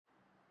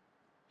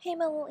Hey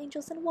my little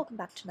angels, and welcome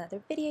back to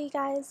another video, you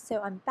guys.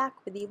 So I'm back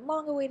with the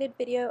long-awaited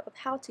video of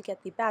how to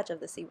get the badge of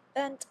this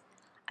event.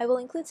 I will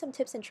include some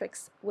tips and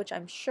tricks which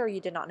I'm sure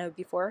you did not know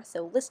before,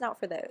 so listen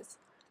out for those.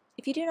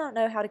 If you do not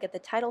know how to get the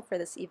title for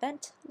this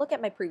event, look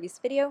at my previous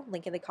video,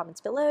 link in the comments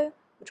below,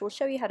 which will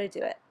show you how to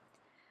do it.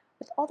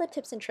 With all the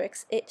tips and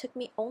tricks, it took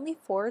me only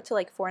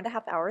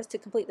 4.5 hours to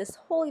complete this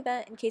whole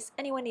event in case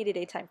anyone needed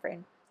a time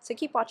frame. So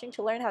keep watching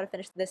to learn how to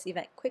finish this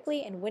event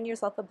quickly and win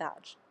yourself a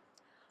badge.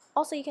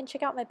 Also, you can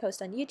check out my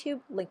post on YouTube,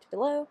 linked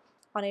below,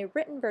 on a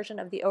written version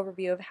of the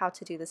overview of how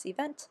to do this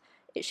event.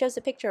 It shows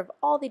a picture of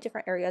all the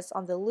different areas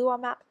on the Lua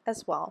map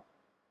as well.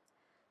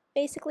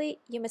 Basically,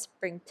 you must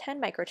bring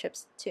 10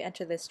 microchips to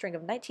enter this string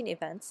of 19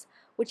 events,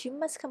 which you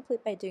must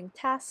complete by doing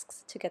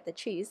tasks to get the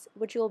cheese,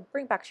 which you'll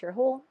bring back to your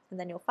hole, and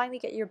then you'll finally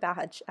get your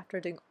badge after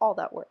doing all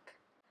that work.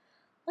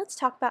 Let's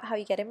talk about how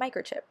you get a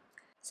microchip.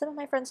 Some of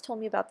my friends told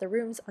me about the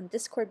rooms on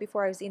Discord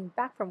before I was even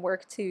back from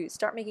work to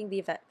start making the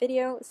event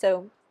video,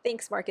 so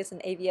thanks Marcus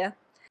and Avia.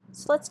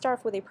 So let's start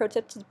off with a pro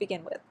tip to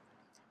begin with.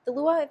 The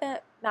Lua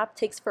event map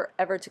takes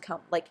forever to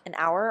come, like an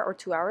hour or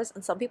 2 hours,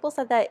 and some people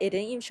said that it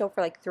didn't even show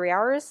for like 3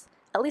 hours,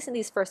 at least in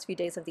these first few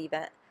days of the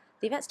event.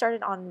 The event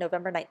started on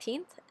November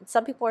 19th, and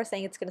some people are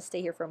saying it's going to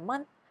stay here for a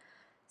month,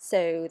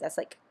 so that's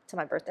like to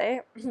my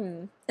birthday.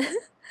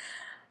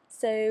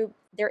 So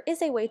there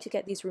is a way to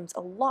get these rooms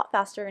a lot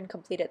faster and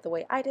complete it the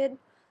way I did.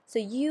 So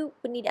you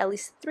would need at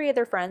least 3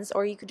 other friends,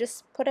 or you could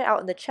just put it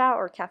out in the chat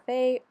or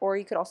cafe, or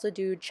you could also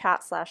do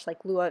chat slash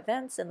like Lua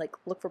events and like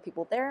look for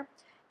people there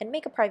and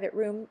make a private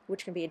room,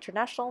 which can be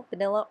international,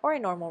 vanilla, or a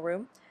normal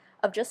room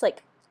of just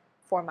like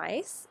 4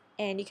 mice,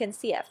 and you can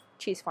CF,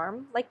 cheese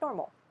farm, like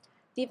normal.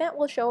 The event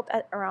will show up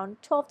at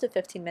around 12 to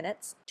 15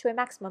 minutes to a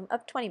maximum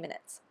of 20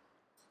 minutes.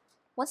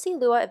 Once the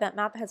Lua event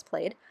map has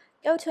played,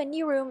 go to a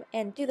new room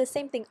and do the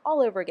same thing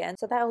all over again,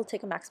 so that will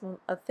take a maximum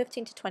of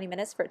 15 to 20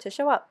 minutes for it to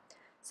show up.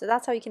 So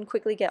that's how you can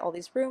quickly get all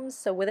these rooms.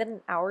 So within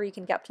an hour you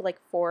can get up to like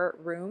 4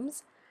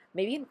 rooms,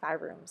 maybe even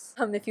 5 rooms.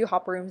 If you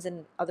hop rooms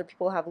and other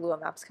people have Lua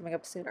maps coming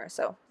up sooner,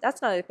 so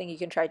that's another thing you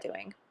can try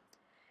doing.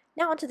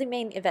 Now onto the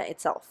main event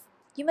itself.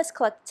 You must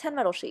collect 10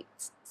 metal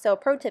sheets. So a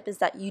pro tip is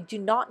that you do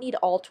not need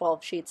all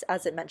 12 sheets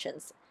as it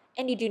mentions,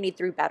 and you do need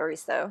 3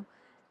 batteries though.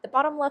 The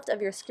bottom left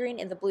of your screen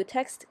in the blue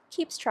text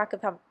keeps track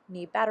of how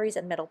many batteries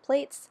and metal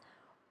plates,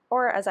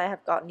 or as I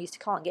have gotten used to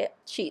calling it,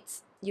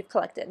 sheets, you've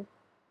collected.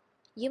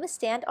 You must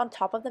stand on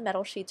top of the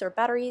metal sheets or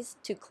batteries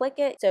to click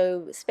it,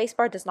 so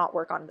spacebar does not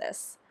work on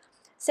this.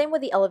 Same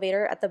with the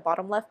elevator at the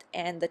bottom left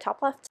and the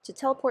top left. To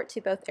teleport to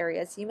both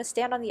areas, you must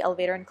stand on the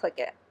elevator and click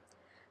it.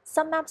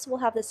 Some maps will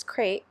have this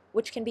crate,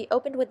 which can be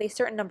opened with a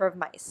certain number of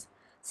mice.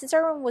 Since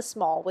our room was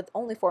small with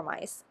only 4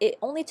 mice, it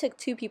only took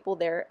 2 people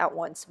there at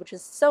once, which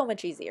is so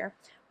much easier.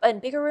 But in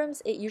bigger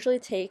rooms, it usually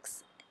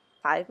takes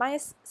 5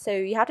 mice, so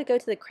you have to go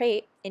to the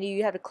crate and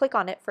you have to click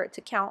on it for it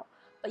to count,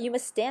 but you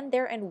must stand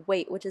there and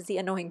wait, which is the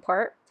annoying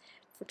part,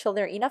 until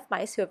there are enough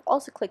mice who have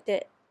also clicked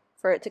it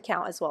for it to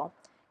count as well,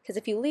 because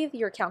if you leave,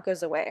 your count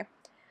goes away.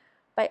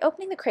 By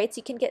opening the crates,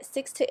 you can get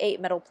 6 to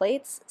 8 metal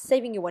plates,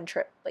 saving you 1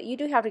 trip, but you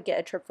do have to get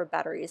a trip for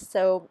batteries,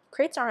 so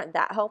crates aren't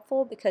that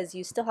helpful because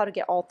you still have to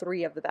get all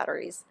 3 of the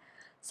batteries.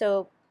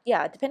 So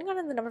yeah, depending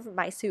on the number of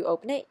mice who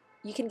open it,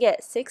 you can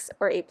get 6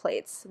 or 8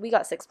 plates. We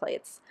got 6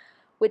 plates,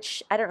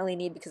 which I don't really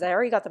need because I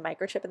already got the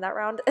microchip in that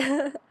round.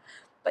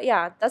 But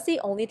yeah, that's the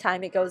only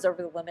time it goes over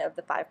the limit of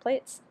the 5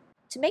 plates.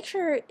 To make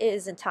sure it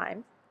is in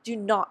time, do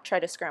not try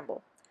to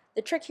scramble.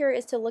 The trick here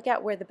is to look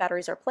at where the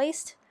batteries are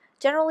placed.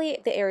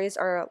 Generally, the areas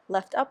are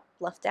left up,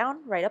 left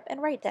down, right up,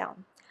 and right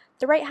down.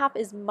 The right half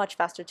is much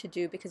faster to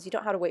do because you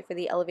don't have to wait for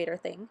the elevator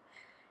thing.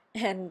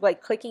 And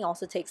like clicking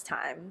also takes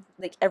time,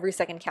 like every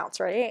second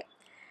counts, right?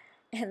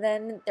 And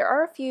then there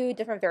are a few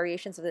different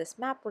variations of this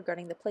map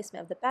regarding the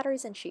placement of the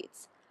batteries and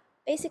sheets.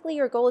 Basically,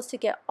 your goal is to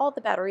get all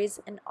the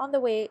batteries and on the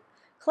way,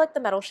 collect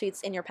the metal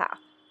sheets in your path.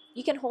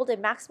 You can hold a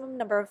maximum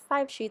number of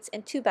 5 sheets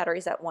and 2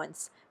 batteries at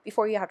once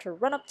before you have to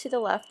run up to the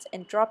left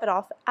and drop it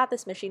off at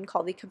this machine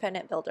called the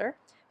component builder,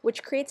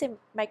 which creates a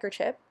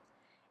microchip,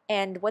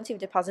 and once you've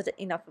deposited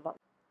enough of them.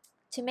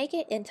 To make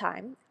it in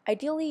time,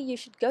 ideally you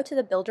should go to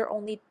the builder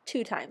only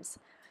 2 times.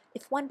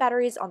 If 1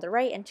 battery is on the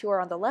right and 2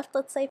 are on the left,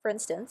 let's say for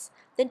instance,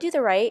 then do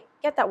the right,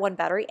 get that 1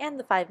 battery and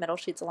the 5 metal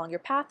sheets along your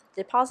path,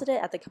 deposit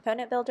it at the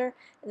component builder,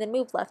 and then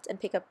move left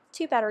and pick up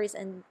 2 batteries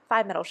and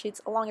 5 metal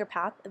sheets along your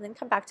path, and then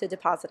come back to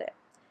deposit it.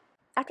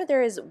 After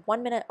there is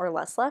 1 minute or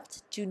less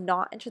left, do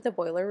not enter the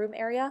boiler room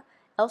area,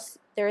 else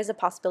there is a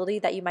possibility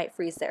that you might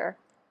freeze there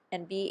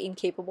and be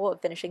incapable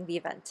of finishing the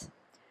event.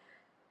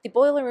 The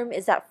boiler room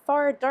is that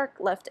far dark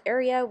left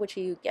area which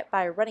you get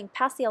by running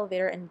past the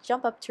elevator and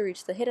jump up to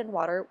reach the hidden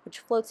water which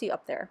floats you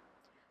up there.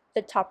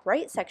 The top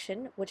right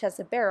section, which has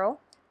a barrel,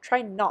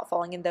 try not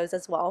falling in those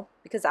as well,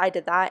 because I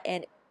did that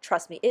and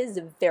trust me, it is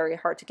very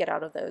hard to get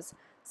out of those.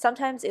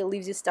 Sometimes it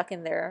leaves you stuck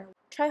in there.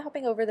 Try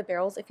hopping over the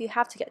barrels if you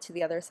have to get to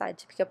the other side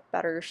to pick up a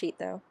better sheet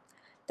though.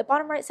 The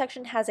bottom right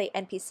section has a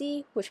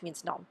NPC, which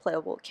means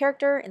non-playable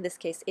character. In this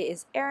case it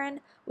is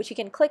Aaron, which you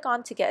can click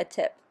on to get a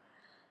tip,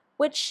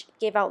 which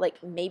gave out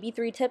like maybe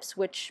 3 tips,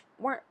 which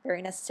weren't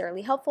very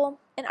necessarily helpful.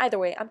 And either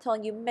way, I'm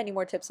telling you many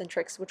more tips and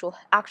tricks which will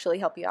actually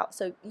help you out,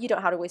 so you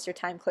don't have to waste your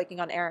time clicking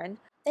on Aaron.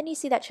 Then you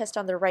see that chest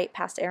on the right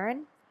past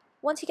Aaron.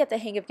 Once you get the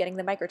hang of getting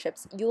the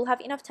microchips, you will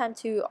have enough time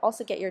to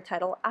also get your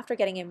title after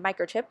getting a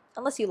microchip,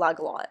 unless you lag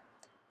a lot.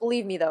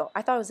 Believe me though,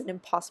 I thought it was an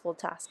impossible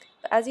task,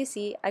 but as you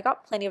see, I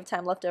got plenty of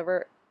time left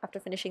over after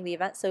finishing the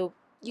event, so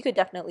you could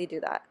definitely do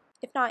that.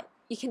 If not,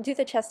 you can do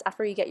the chest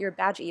after you get your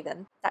badge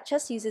even. That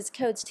chest uses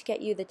codes to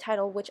get you the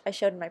title, which I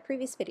showed in my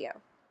previous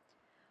video.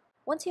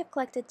 Once you have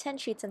collected 10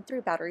 sheets and 3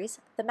 batteries,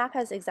 the map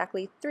has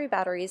exactly 3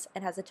 batteries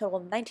and has a total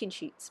of 19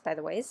 sheets, by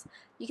the ways.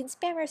 You can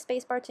spam your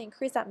spacebar to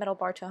increase that middle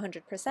bar to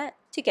 100%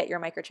 to get your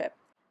microchip.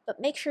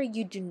 But make sure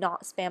you do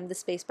not spam the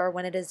spacebar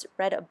when it is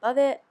red above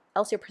it,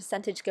 else your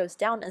percentage goes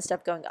down instead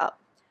of going up.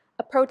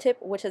 A pro tip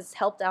which has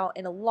helped out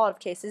in a lot of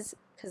cases,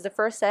 because the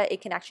first set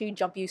it can actually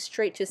jump you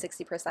straight to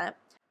 60%.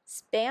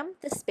 Spam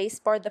the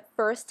spacebar the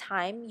first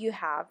time you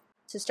have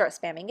to start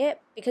spamming it,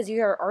 because you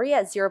are already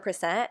at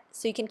 0%,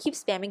 so you can keep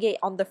spamming it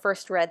on the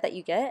first red that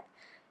you get,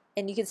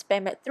 and you can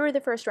spam it through the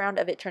first round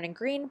of it turning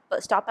green,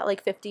 but stop at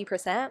like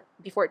 50%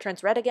 before it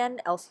turns red again,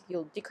 else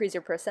you'll decrease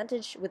your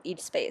percentage with each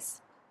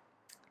space.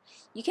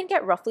 You can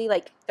get roughly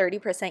like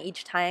 30%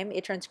 each time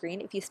it turns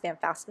green if you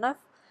spam fast enough,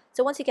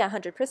 so once you get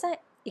 100%,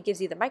 it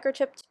gives you the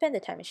microchip to spin the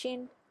time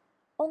machine.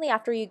 Only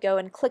after you go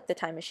and click the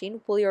time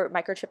machine will your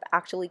microchip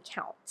actually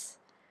count.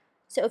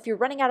 So if you're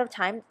running out of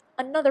time,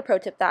 another pro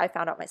tip that I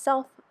found out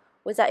myself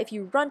was that if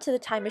you run to the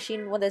time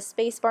machine when the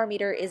spacebar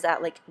meter is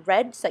at like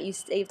red, so that you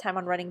save time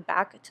on running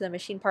back to the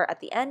machine part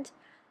at the end,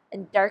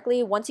 and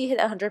darkly, once you hit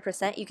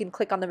 100%, you can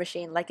click on the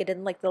machine like it did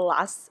in like the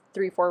last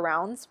 3-4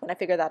 rounds when I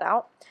figured that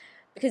out,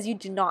 because you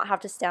do not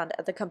have to stand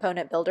at the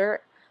component builder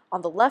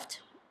on the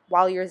left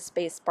while you're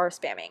spacebar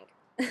spamming.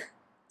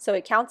 So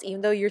it counts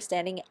even though you're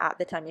standing at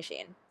the time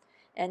machine.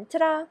 And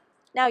ta-da!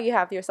 Now you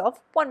have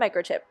yourself 1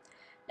 microchip.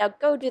 Now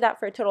go do that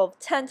for a total of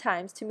 10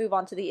 times to move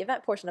on to the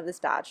event portion of this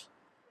badge.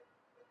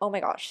 Oh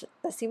my gosh,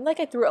 that seemed like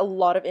I threw a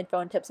lot of info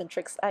and tips and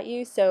tricks at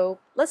you, so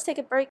let's take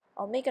a break.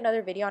 I'll make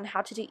another video on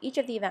how to do each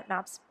of the event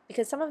maps,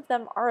 because some of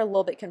them are a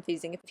little bit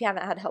confusing if you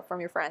haven't had help from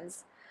your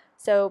friends.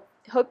 So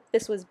hope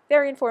this was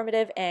very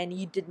informative and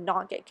you did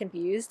not get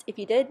confused. If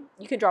you did,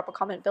 you can drop a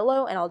comment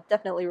below and I'll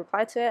definitely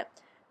reply to it.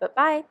 But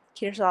bye,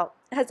 keep yourself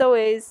out. As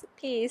always,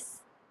 peace.